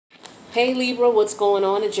Hey Libra, what's going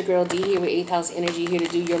on? It's your girl D here with 8th House Energy, here to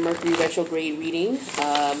do your Mercury retrograde reading.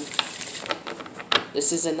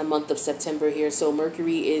 This is in the month of September here. So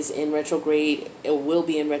Mercury is in retrograde. It will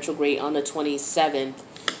be in retrograde on the 27th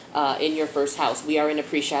in your first house. We are in the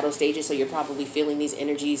pre-shadow stages, so you're probably feeling these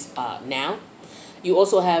energies now. You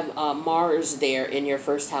also have Mars there in your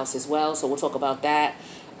first house as well, so we'll talk about that.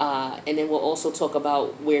 And then we'll also talk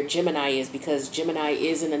about where Gemini is, because Gemini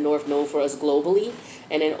is in the North Node for us globally.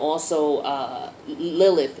 And then also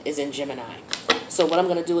Lilith is in Gemini. So what I'm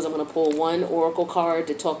going to do is I'm going to pull one oracle card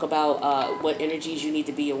to talk about what energies you need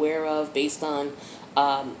to be aware of based on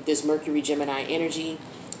this Mercury Gemini energy.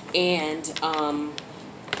 And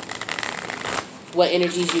what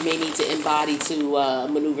energies you may need to embody to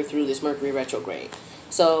maneuver through this Mercury retrograde.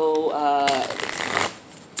 So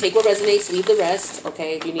take what resonates, leave the rest.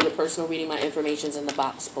 Okay, if you need a personal reading, my information's in the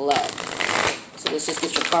box below. So let's just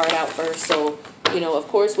get your card out first. So, you know, of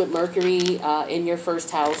course, with Mercury in your first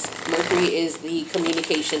house, Mercury is the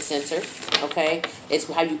communication center. Okay,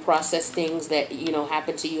 it's how you process things that, you know,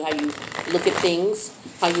 happen to you, how you look at things,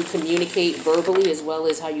 how you communicate verbally, as well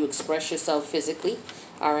as how you express yourself physically.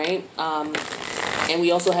 All right. And we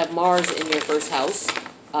also have Mars in your first house,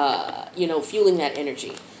 you know, fueling that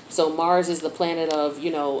energy. So Mars is the planet of,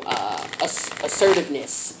 you know,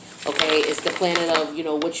 assertiveness. Okay, it's the planet of, you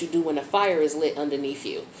know, what you do when a fire is lit underneath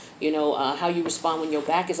you. You know, how you respond when your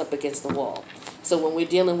back is up against the wall. So when we're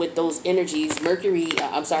dealing with those energies,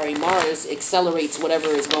 Mars accelerates whatever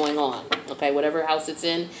is going on. Okay, whatever house it's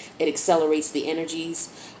in, it accelerates the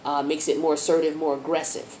energies, makes it more assertive, more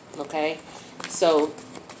aggressive. Okay, so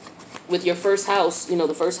with your first house, you know,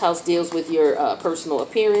 the first house deals with your personal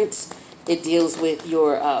appearance. It deals with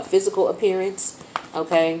your physical appearance.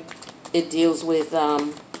 Okay, it deals with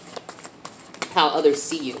how others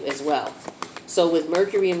see you as well. So with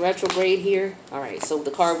Mercury in retrograde here, all right, so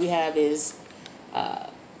the card we have is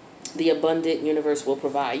the abundant universe will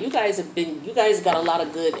provide. You guys got a lot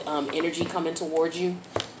of good energy coming towards you.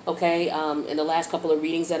 Okay, in the last couple of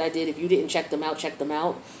readings that I did, if you didn't check them out, check them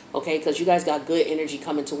out. Okay, because you guys got good energy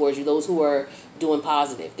coming towards you. Those who are doing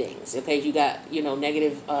positive things. Okay, you got, you know,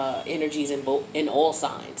 negative energies in all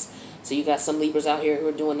signs. So you got some Libras out here who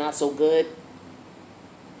are doing not so good,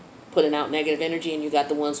 putting out negative energy, and you got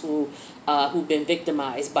the ones who've been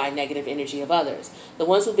victimized by negative energy of others. The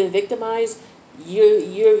ones who've been victimized,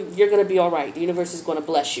 you're gonna be all right. The universe is gonna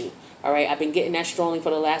bless you. All right, I've been getting that strongly for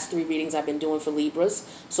the last 3 readings I've been doing for Libras.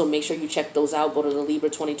 So make sure you check those out. Go to the Libra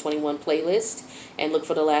 2021 playlist and look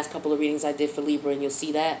for the last couple of readings I did for Libra, and you'll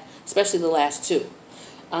see that, especially the last 2.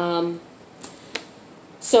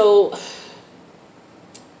 So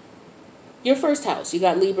your first house, you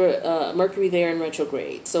got Libra, Mercury there in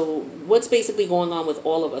retrograde. So what's basically going on with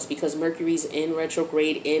all of us, because Mercury's in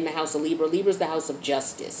retrograde in the house of Libra. Libra's the house of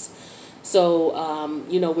justice. So,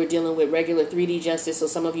 you know, we're dealing with regular 3D justice. So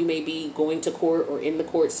some of you may be going to court or in the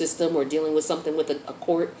court system, or dealing with something with a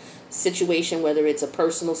court situation, whether it's a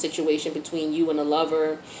personal situation between you and a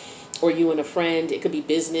lover or you and a friend. It could be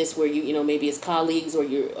business where you know, maybe it's colleagues or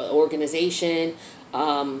your organization.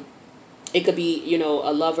 It could be, you know,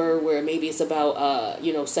 a lover where maybe it's about,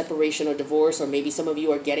 you know, separation or divorce, or maybe some of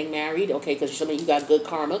you are getting married, okay, because some of you got good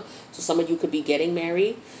karma. So some of you could be getting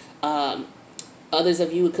married. Others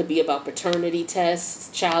of you, it could be about paternity tests,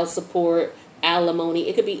 child support, alimony.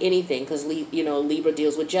 It could be anything, because, you know, Libra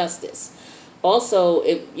deals with justice. Also,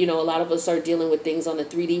 if, you know, a lot of us are dealing with things on the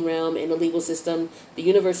 3D realm in the legal system. The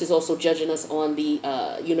universe is also judging us on the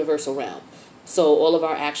universal realm. So all of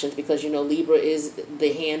our actions, because, you know, Libra is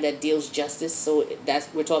the hand that deals justice. So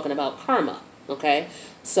we're talking about karma. Okay.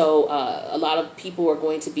 So a lot of people are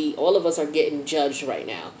going to be, all of us are getting judged right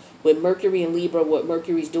now. With Mercury and Libra, what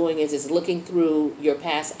Mercury's doing is looking through your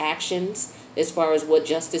past actions as far as what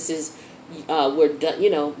justices were done,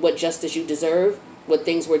 you know, what justice you deserve, what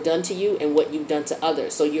things were done to you, and what you've done to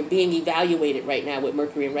others. So you're being evaluated right now with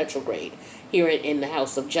Mercury in retrograde here in the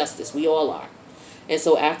house of justice. We all are. And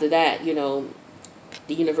so after that, you know,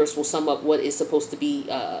 the universe will sum up what is supposed to be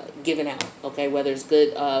given out, okay, whether it's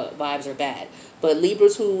good vibes or bad. But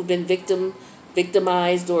Libras who've been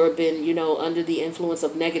victimized or been, you know, under the influence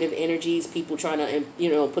of negative energies, people trying to, you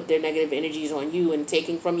know, put their negative energies on you and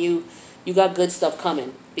taking from you, you got good stuff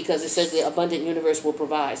coming, because it says the abundant universe will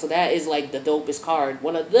provide. So that is like the dopest card,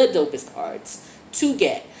 one of the dopest cards to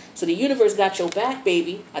get. So the universe got your back,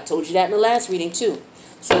 baby. I told you that in the last reading too.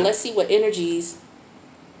 So let's see what energies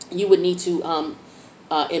you would need to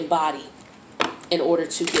embody in order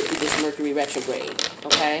to get through this Mercury retrograde.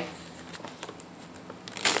 Okay,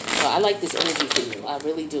 so I like this energy for you. I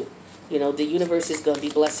really do. You know, the universe is going to be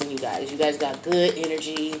blessing you guys. You guys got good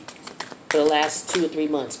energy. for the last 2 or 3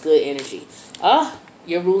 months. Good energy.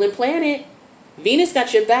 Your ruling planet. Venus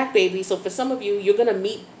got your back, baby. So for some of you, you're going to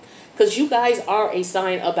meet, because you guys are a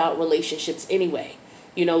sign about relationships anyway.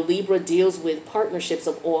 You know, Libra deals with partnerships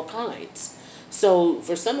of all kinds. So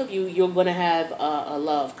for some of you, you're going to have a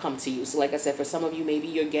love come to you. So like I said, for some of you, maybe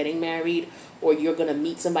you're getting married, or you're going to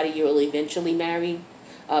meet somebody you'll eventually marry.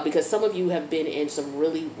 Because some of you have been in some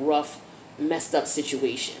really rough, messed up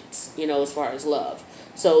situations, you know, as far as love.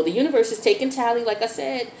 So the universe is taking tally. Like I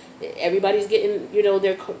said, everybody's getting, you know,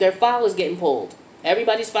 their file is getting pulled.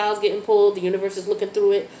 Everybody's file is getting pulled. The universe is looking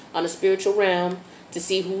through it on a spiritual realm to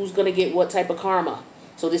see who's going to get what type of karma.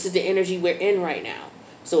 So this is the energy we're in right now.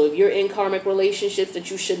 So if you're in karmic relationships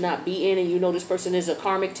that you should not be in, and you know this person is a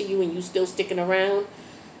karmic to you and you still sticking around,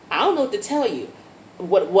 I don't know what to tell you.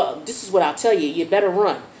 This is what I'll tell you. You better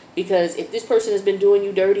run. Because if this person has been doing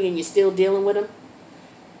you dirty and you're still dealing with them,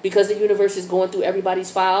 because the universe is going through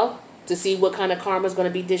everybody's file to see what kind of karma is going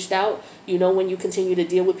to be dished out, you know, when you continue to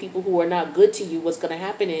deal with people who are not good to you, what's going to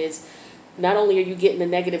happen is not only are you getting the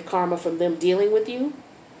negative karma from them dealing with you,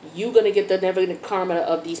 you're going to get the negative karma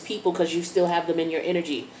of these people because you still have them in your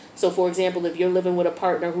energy. So, for example, if you're living with a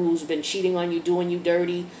partner who's been cheating on you, doing you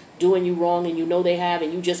dirty, doing you wrong, and you know they have,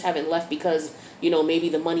 and you just haven't left because, you know, maybe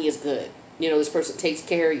the money is good. You know, this person takes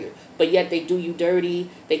care of you, but yet they do you dirty.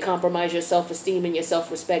 They compromise your self-esteem and your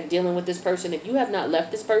self-respect dealing with this person. If you have not left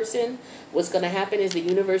this person, what's going to happen is the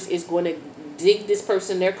universe is going to dig this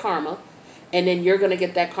person their karma, and then you're going to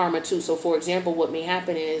get that karma too. So, for example, what may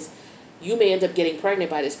happen is you may end up getting pregnant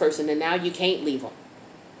by this person, and now you can't leave them.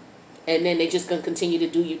 And then they're just going to continue to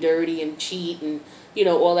do you dirty and cheat and, you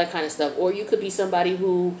know, all that kind of stuff. Or you could be somebody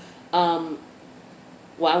who, well,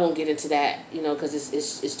 I won't get into that, you know, because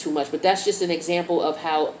it's too much. But that's just an example of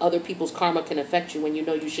how other people's karma can affect you when you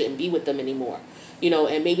know you shouldn't be with them anymore. You know,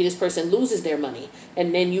 and maybe this person loses their money,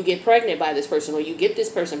 and then you get pregnant by this person, or you get this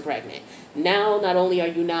person pregnant. Now, not only are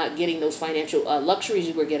you not getting those financial luxuries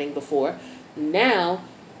you were getting before, now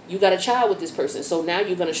you got a child with this person. So now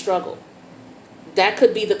you're going to struggle. That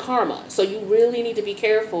could be the karma. So you really need to be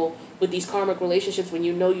careful with these karmic relationships when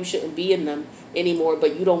you know you shouldn't be in them anymore,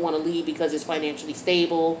 but you don't want to leave because it's financially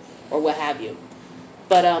stable or what have you.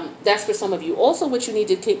 But that's for some of you. Also, what you need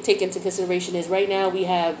to take into consideration is right now we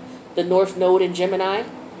have the North Node in Gemini,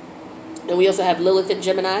 and we also have Lilith in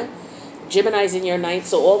Gemini. Gemini's in your ninth,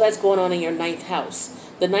 so all that's going on in your ninth house.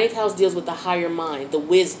 The ninth house deals with the higher mind, the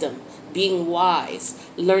wisdom, being wise,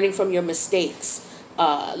 learning from your mistakes,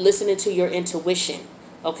 listening to your intuition.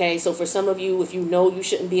 Okay, so for some of you, if you know you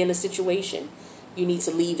shouldn't be in a situation, you need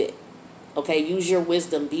to leave it. Okay, use your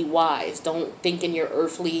wisdom, be wise. Don't think in your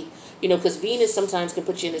earthly, you know, because Venus sometimes can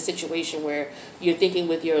put you in a situation where you're thinking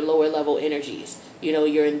with your lower level energies. You know,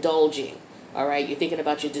 you're indulging. All right, you're thinking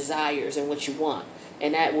about your desires and what you want,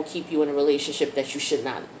 and that will keep you in a relationship that you should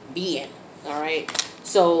not be in. All right,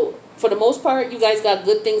 so for the most part, you guys got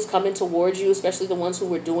good things coming towards you, especially the ones who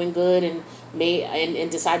were doing good and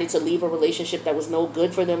decided to leave a relationship that was no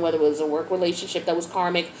good for them, whether it was a work relationship that was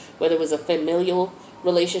karmic, whether it was a familial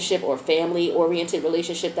relationship or family-oriented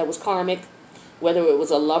relationship that was karmic, whether it was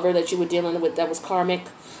a lover that you were dealing with that was karmic.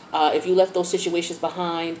 If you left those situations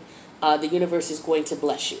behind, the universe is going to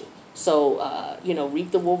bless you. So, you know, reap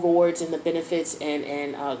the rewards and the benefits,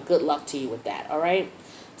 and good luck to you with that, all right?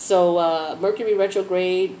 So Mercury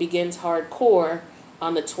retrograde begins hardcore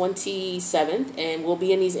on the 27th, and we'll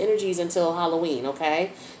be in these energies until Halloween,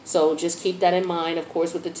 okay? So just keep that in mind. Of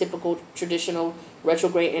course, with the typical traditional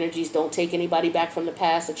retrograde energies, don't take anybody back from the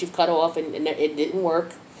past that you've cut off and it didn't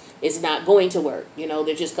work. It's not going to work. You know,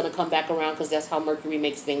 they're just going to come back around because that's how Mercury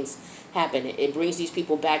makes things happen. It brings these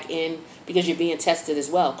people back in because you're being tested as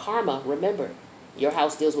well. Karma, remember. Your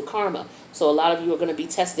house deals with karma. So a lot of you are going to be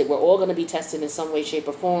tested. We're all going to be tested in some way, shape,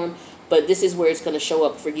 or form. But this is where it's going to show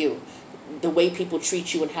up for you. The way people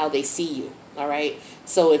treat you and how they see you. All right?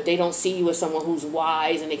 So if they don't see you as someone who's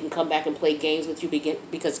wise and they can come back and play games with you,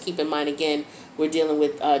 because keep in mind, again, we're dealing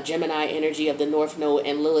with Gemini energy of the North Node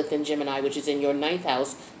and Lilith in Gemini, which is in your ninth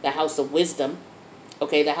house, the house of wisdom.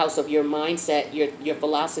 Okay, the house of your mindset, your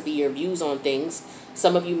philosophy, your views on things.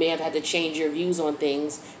 Some of you may have had to change your views on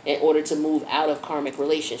things in order to move out of karmic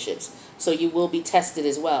relationships. So you will be tested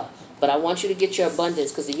as well. But I want you to get your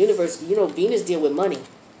abundance because the universe, you know, Venus deal with money.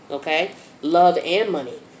 Okay? Love and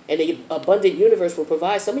money. And the abundant universe will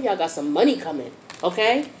provide. Some of y'all got some money coming.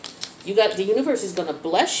 Okay? The universe is going to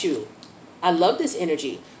bless you. I love this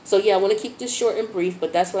energy. So yeah, I want to keep this short and brief,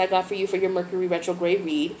 but that's what I got for you for your Mercury retrograde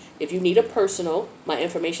read. If you need a personal, my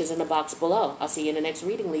information is in the box below. I'll see you in the next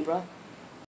reading, Libra.